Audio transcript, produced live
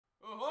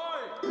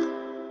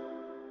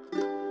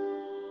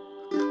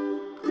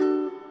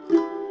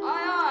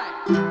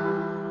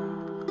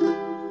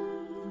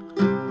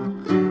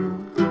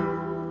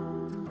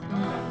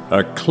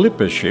A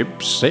clipper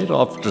ship set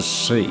off to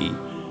sea.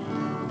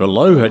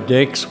 Below her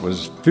decks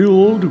was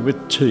filled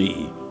with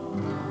tea.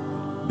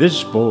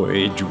 This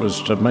voyage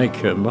was to make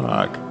her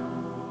mark.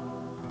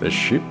 The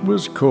ship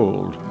was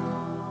called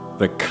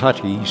the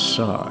Cutty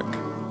Sark.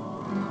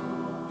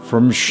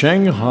 From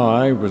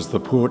Shanghai was the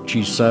port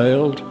she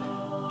sailed,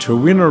 to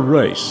win a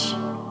race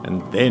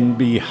and then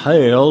be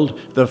hailed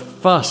the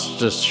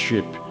fastest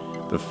ship,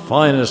 the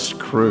finest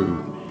crew,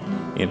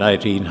 in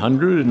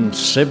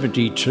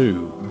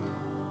 1872.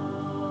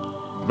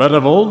 But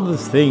of all the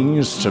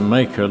things to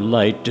make her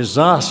late,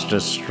 disaster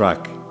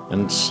struck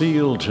and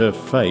sealed her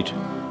fate.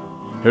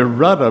 Her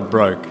rudder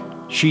broke,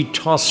 she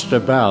tossed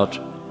about.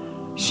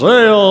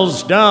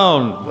 "Sails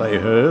down!" they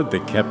heard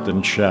the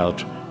captain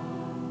shout.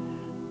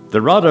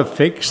 The rudder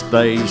fixed,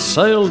 they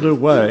sailed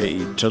away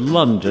to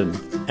London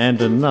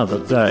and another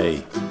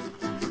day,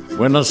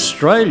 when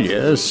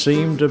Australia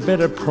seemed a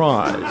better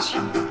prize,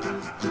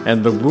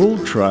 and the wool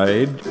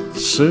trade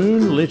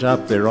soon lit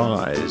up their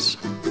eyes.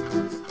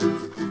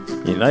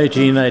 In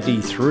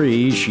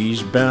 1883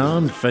 she's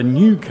bound for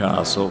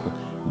Newcastle,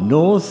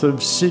 north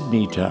of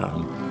Sydney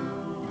town.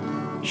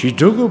 She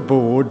took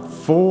aboard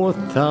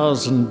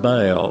 4,000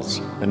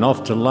 bales, and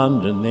off to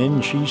London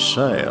then she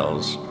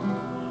sails.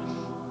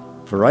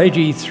 For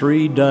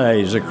 83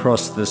 days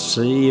across the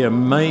sea,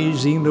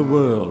 amazing the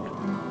world,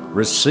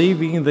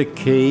 receiving the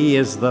key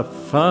as the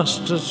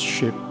fastest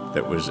ship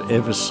that was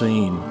ever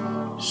seen.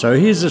 So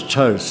here's a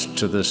toast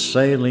to the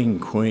sailing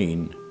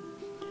queen.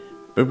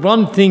 But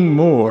one thing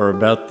more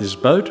about this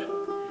boat,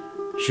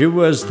 she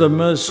was the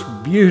most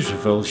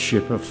beautiful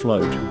ship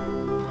afloat.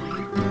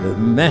 Her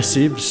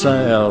massive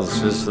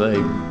sails as they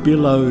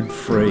billowed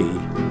free,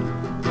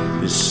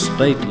 this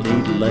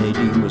stately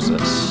lady was a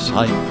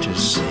sight to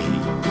see.